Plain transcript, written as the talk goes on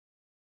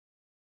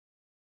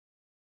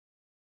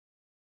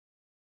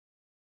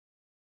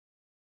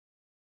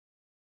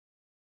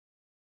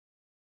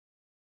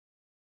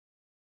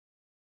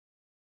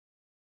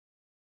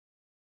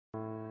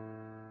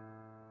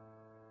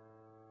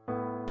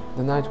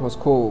The night was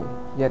cold,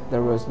 yet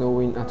there was no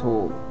wind at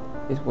all.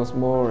 It was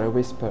more a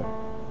whisper.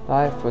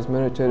 Life was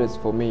monotonous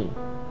for me,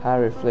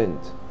 Harry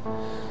Flint.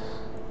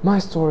 My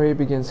story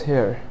begins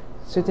here,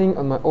 sitting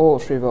on my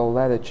old shriveled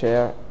leather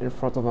chair in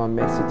front of my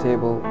messy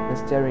table and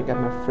staring at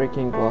my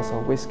freaking glass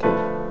of whiskey.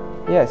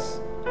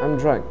 Yes, I'm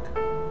drunk.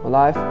 My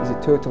life is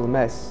a total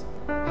mess.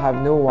 I have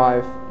no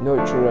wife,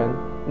 no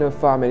children, no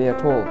family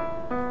at all.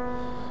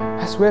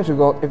 I swear to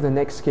God, if the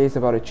next case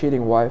about a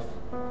cheating wife,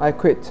 I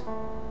quit.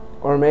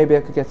 Or maybe I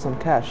could get some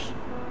cash,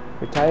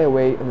 retire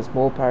away on a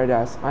small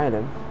paradise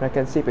island where I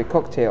can sip a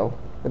cocktail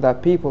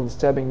without people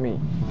disturbing me.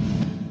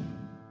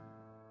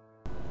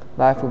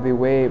 Life would be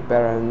way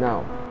better than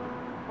now.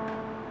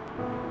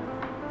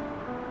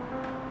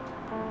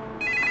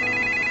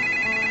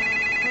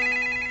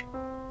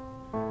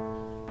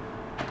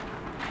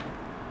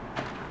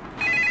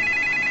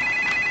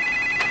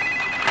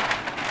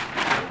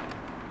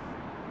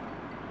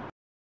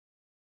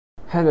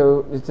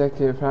 Hello,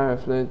 Detective Harry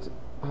Flint.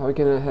 How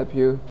can I help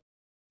you?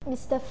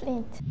 Mr.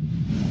 Flint,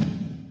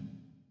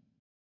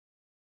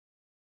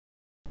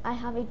 I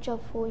have a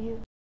job for you.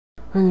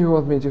 And you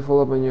want me to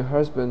follow up on your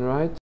husband,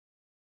 right?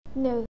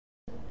 No,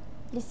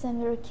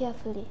 listen very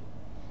carefully.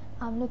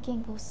 I'm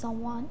looking for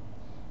someone,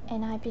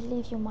 and I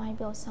believe you might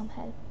be of some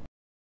help.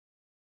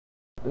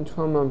 And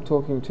whom I'm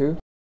talking to?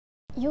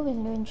 You will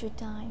know in due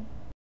time.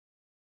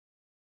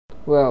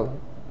 Well,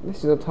 this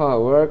is not how I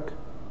work.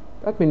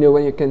 Let me know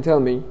when you can tell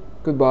me.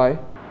 Goodbye.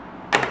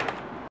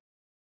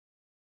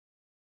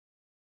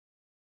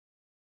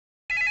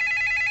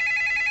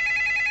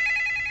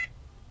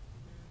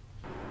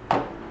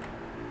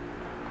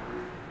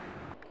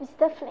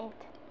 Mr. Flint,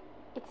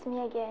 it's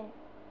me again.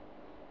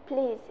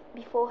 Please,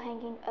 before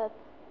hanging up,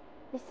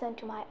 listen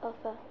to my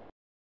offer.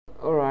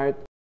 Alright.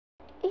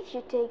 If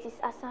you take this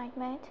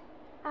assignment,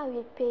 I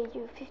will pay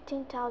you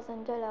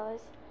 $15,000,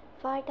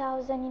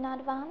 $5,000 in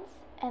advance,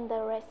 and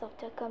the rest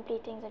after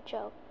completing the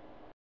job.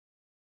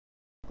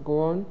 Go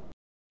on.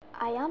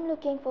 I am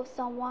looking for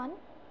someone.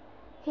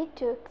 He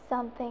took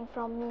something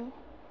from me,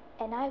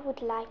 and I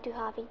would like to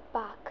have it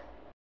back.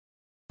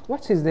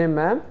 What's his name,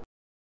 ma'am?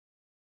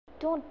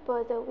 Don't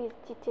bother with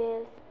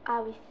details. I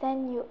will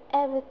send you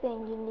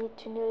everything you need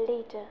to know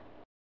later.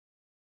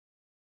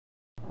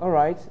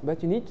 Alright,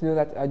 but you need to know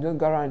that I don't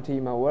guarantee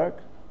my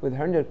work with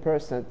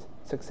 100%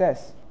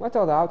 success. What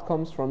are the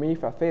outcomes for me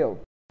if I fail?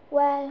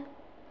 Well,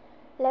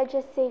 let's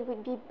just say it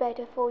would be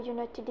better for you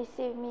not to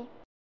deceive me.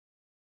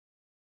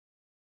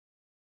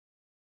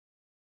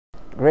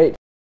 Great.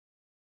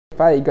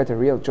 Finally got a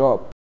real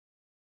job.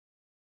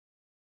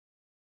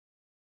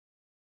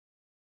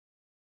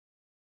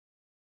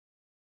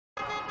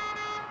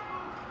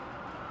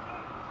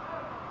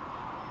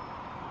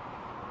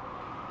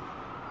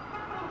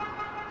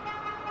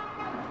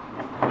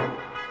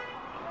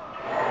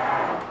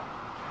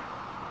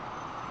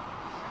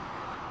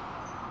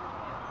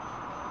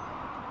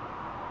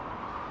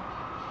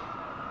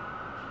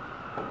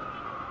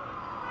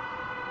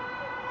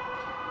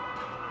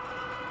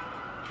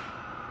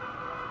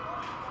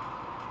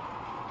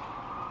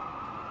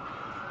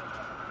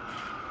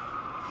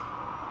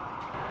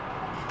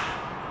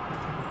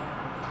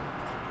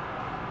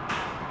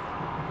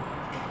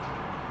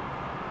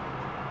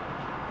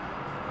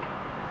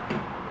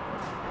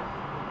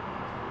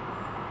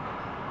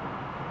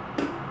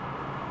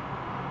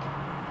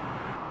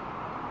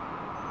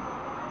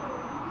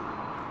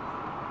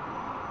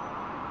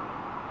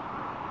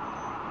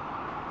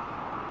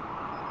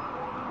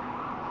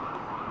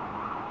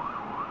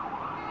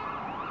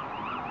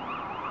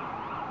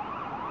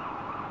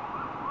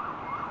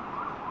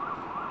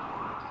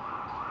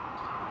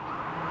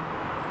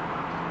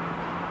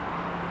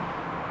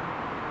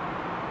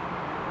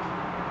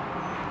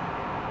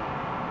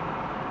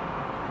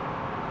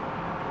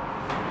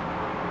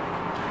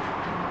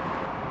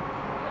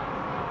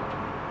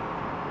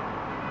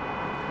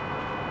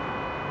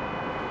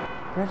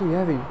 Pretty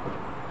heavy.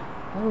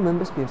 All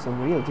numbers be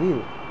some real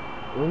deal.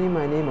 Only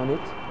my name on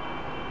it.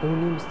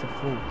 Only Mr.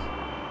 Flint.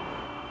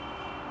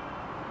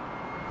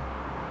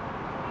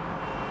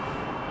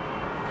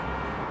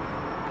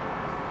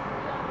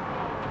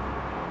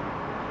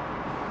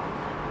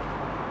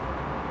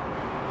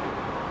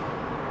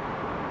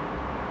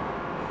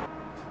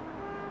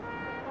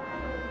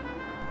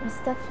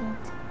 Mr.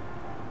 Flint,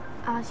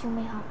 as you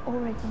may have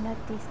already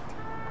noticed,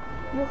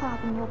 you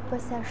have in your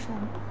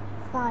possession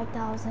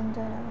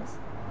 $5,000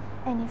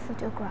 and a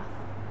photograph.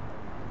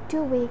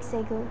 2 weeks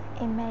ago,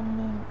 a man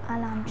named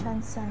Alan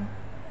Johnson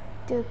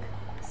took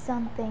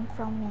something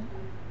from me,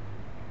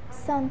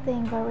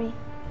 something very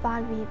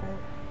valuable.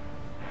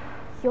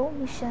 Your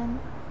mission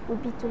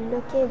would be to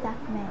locate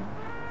that man.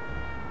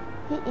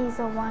 He is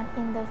the one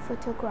in the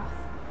photograph.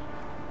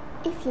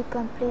 If you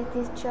complete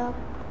this job,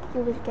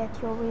 you will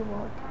get your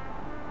reward.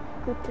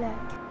 Good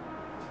luck.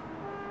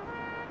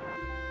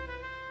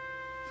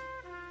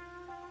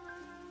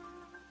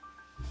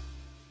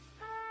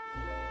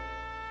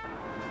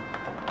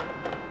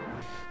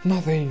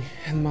 Nothing,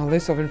 and my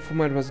list of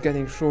informants was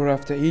getting shorter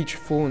after each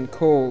phone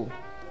call.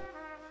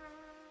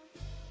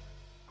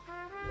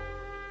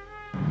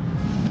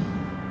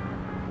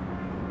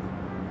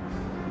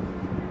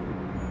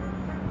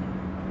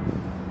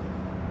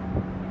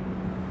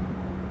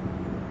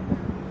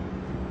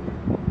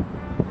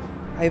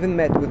 I even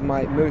met with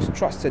my most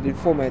trusted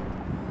informant.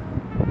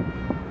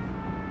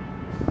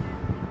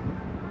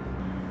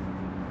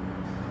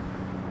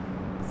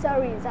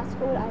 Sorry, that's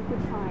all I could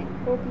find.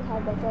 Hope you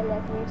have better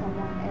luck with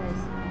someone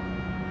else.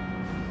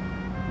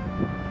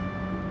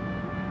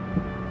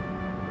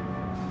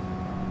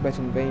 But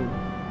in vain.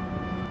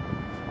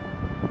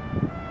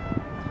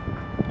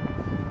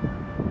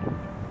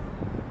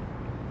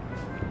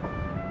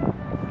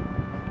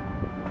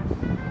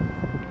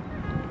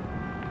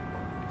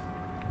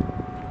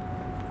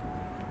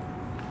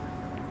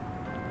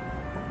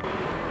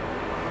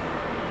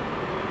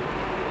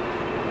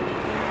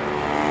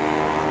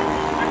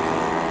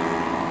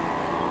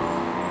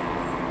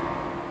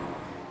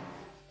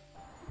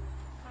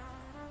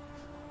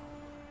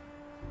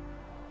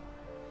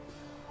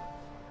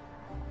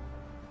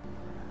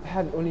 I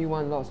had only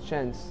one last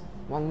chance,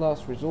 one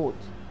last resort.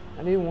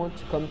 I didn't want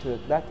to come to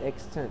that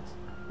extent,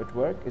 but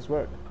work is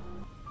work.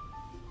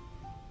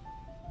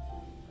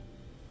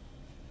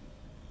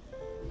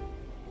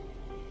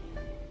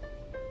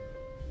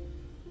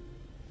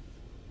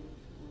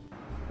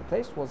 The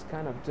place was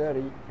kind of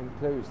dirty and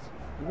closed.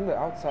 Even the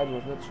outside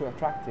was not so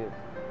attractive.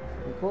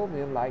 Nicole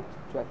didn't like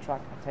to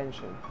attract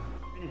attention.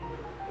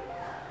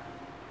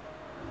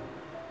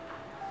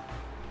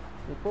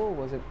 Nicole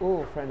was an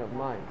old friend of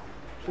mine.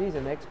 She is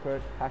an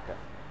expert hacker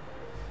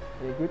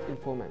and a good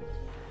informant.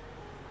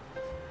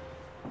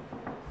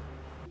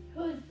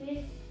 Who's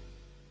this?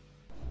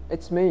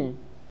 It's me,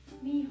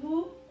 Me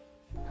who?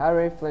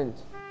 Harry Flint.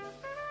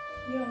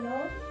 You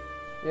alone?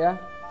 Yeah?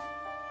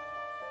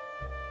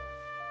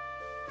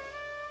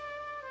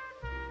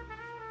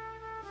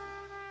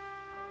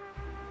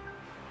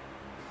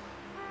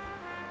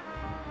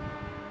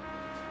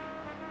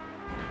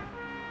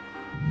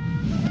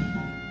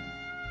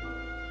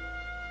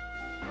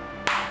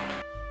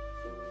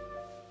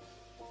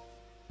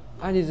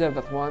 I deserve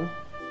that one.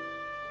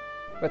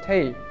 But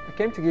hey, I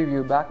came to give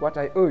you back what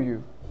I owe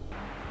you.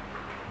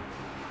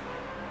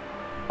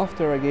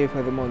 After I gave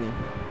her the money,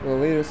 with a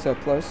little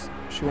surplus,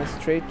 she went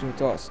straight to her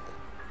task.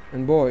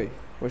 And boy,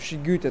 was she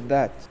good at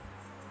that.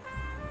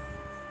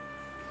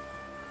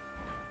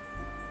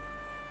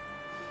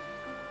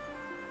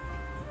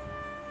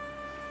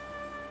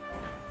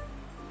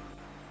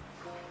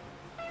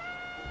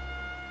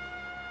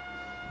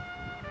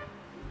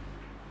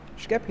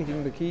 She kept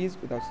hitting the keys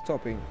without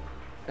stopping.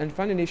 And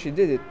finally she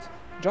did it.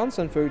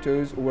 Johnson's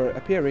photos were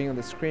appearing on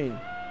the screen.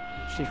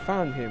 She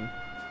found him.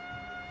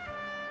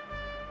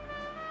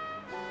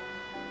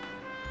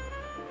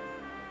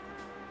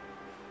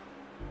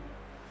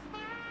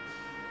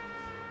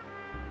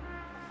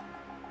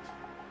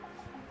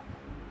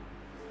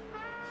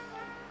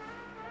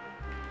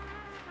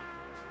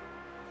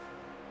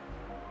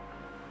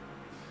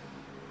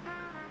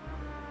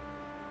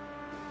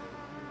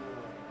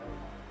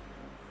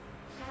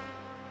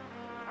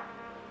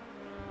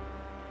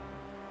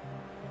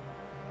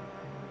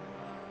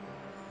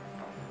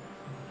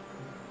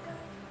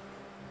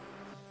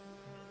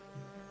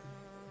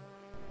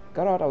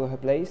 Got out of her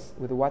place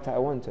with what I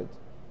wanted.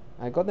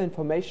 I got the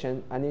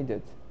information I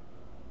needed.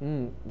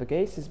 The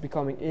case is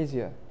becoming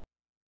easier.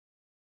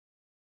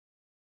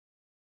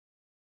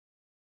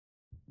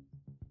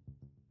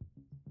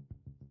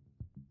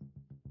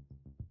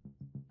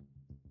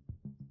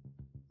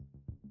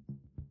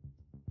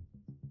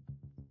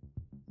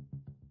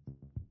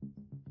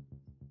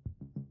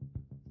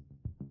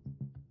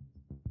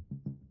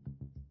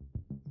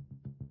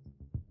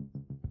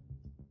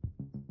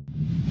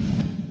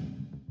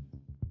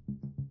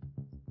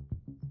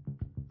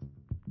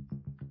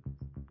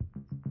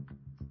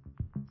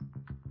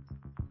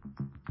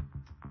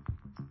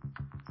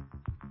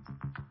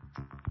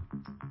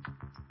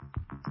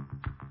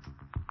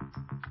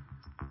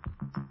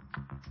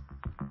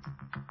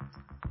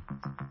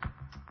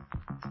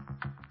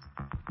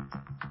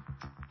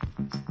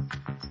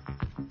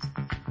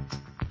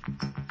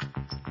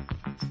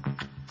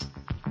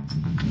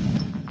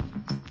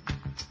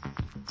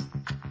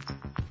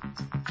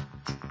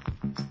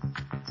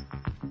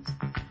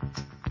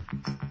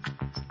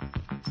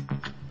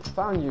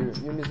 Found you,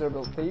 you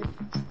miserable thief.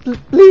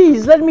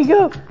 Please, let me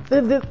go.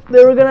 They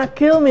were gonna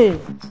kill me.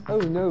 Oh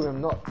no, I'm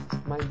not.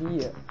 My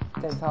dear,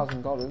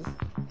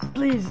 $10,000.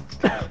 Please,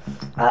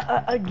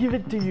 I give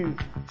it to you.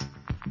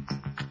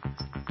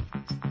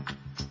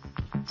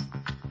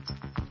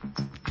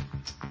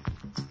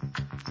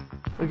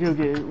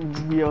 Okay,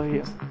 we are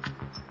here.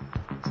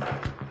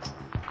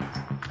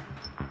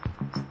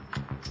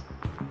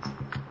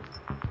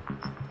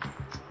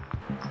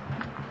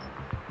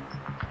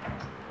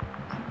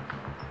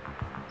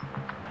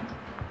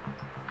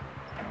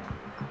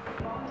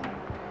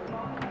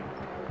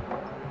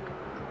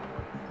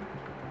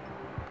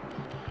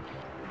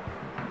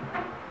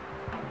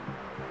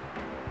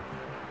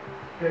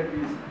 Okay,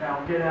 please,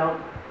 now get out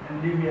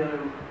and leave me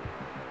alone.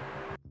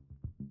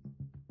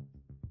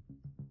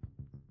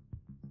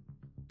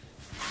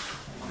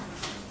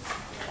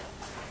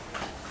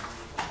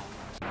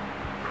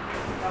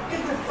 Now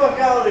get the fuck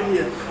out of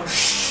here!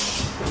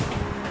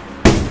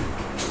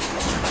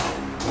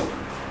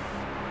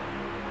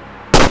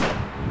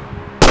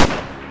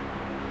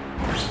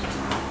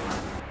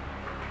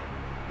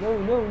 No,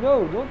 no,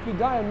 no, don't you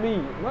die on me,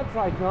 not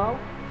right now.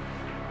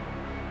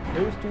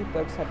 Those two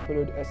thugs had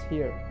followed us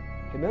here.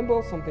 He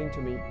mumbled something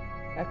to me.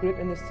 I couldn't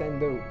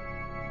understand though.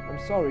 I'm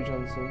sorry,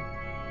 Johnson.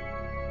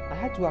 I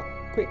had to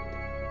act quick.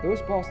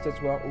 Those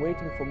bastards were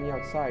waiting for me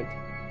outside.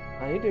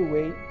 I needed a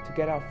way to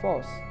get out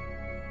fast.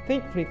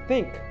 Think, Flint,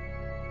 think!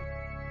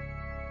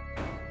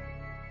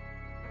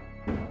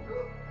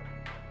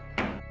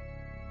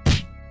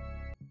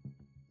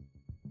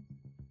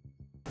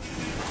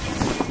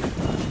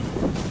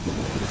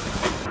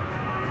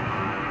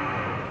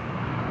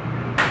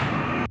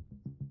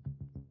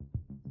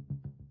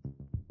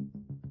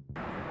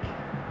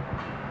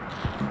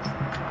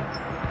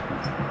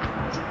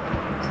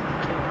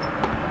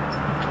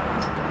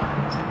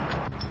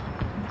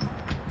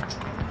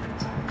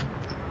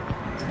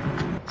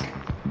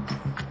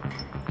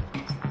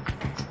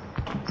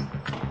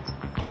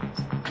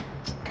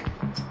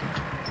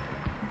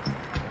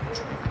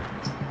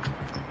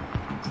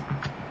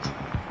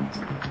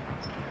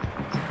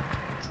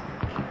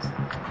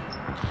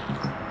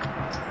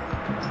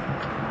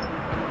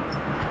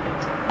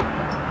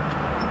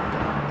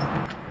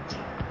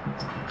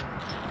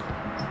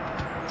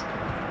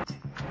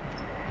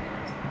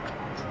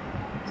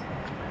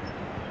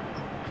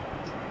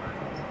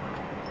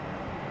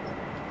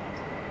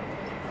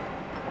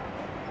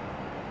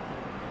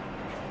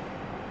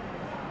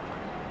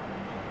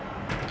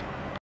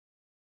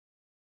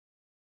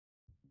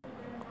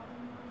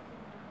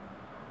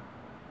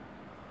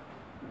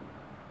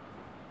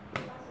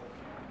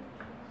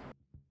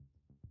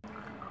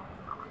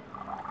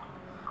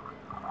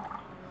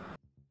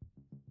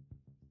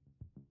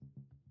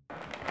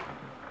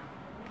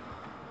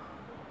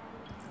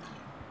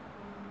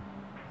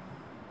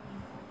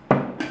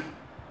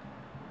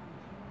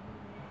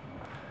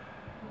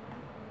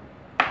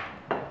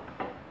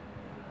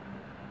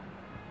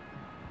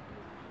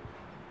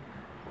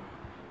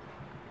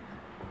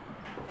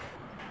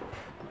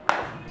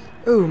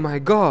 Oh my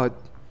god!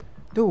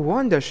 No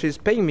wonder she's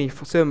paying me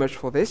for so much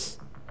for this.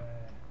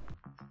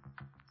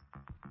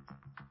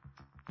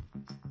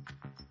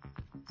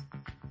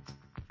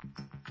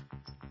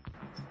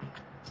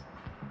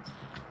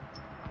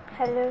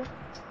 Hello?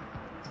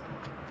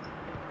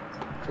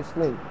 It's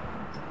late.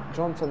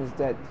 Johnson is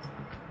dead.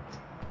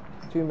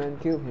 Two men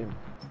killed him.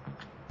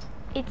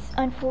 It's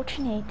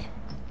unfortunate.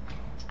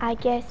 I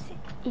guess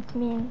it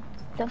means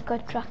the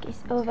contract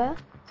is over.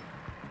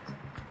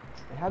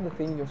 I have the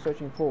thing you're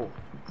searching for.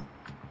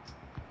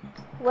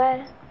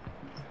 Well,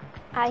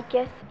 I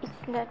guess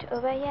it's not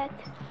over yet.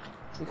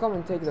 You come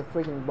and take the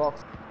freaking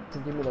box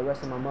and give me the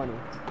rest of my money.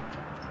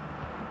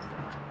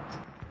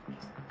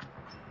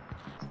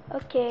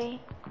 Okay.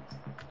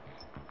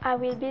 I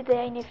will be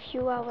there in a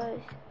few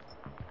hours.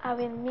 I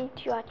will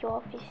meet you at your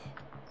office.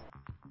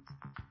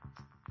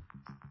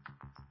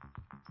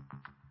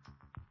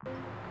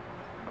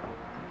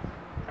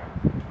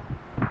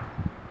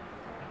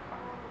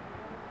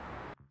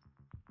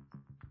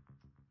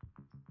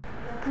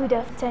 Good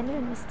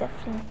afternoon, Mr.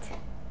 Flint.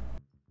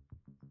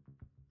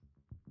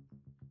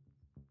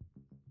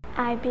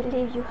 I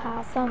believe you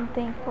have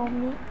something for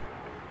me.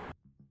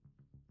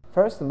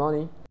 First the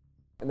money,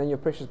 and then your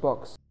precious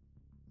box.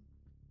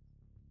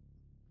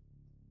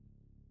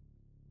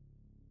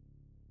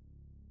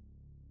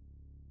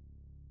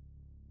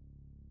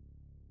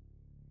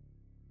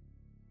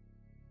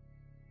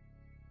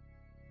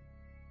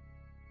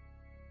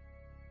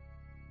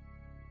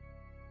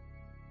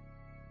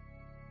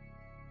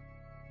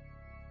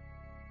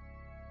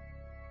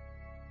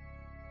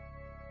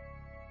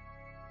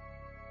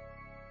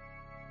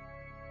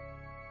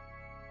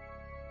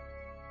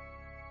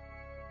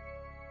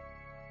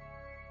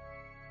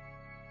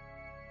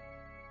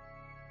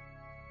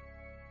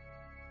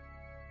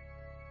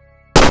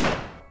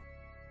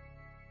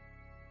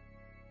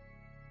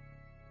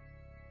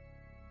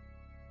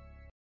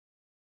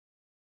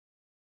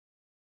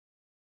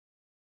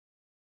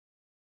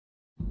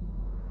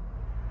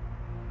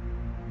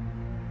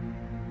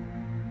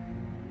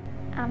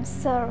 I'm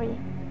sorry,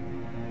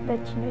 but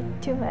you know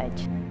too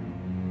much.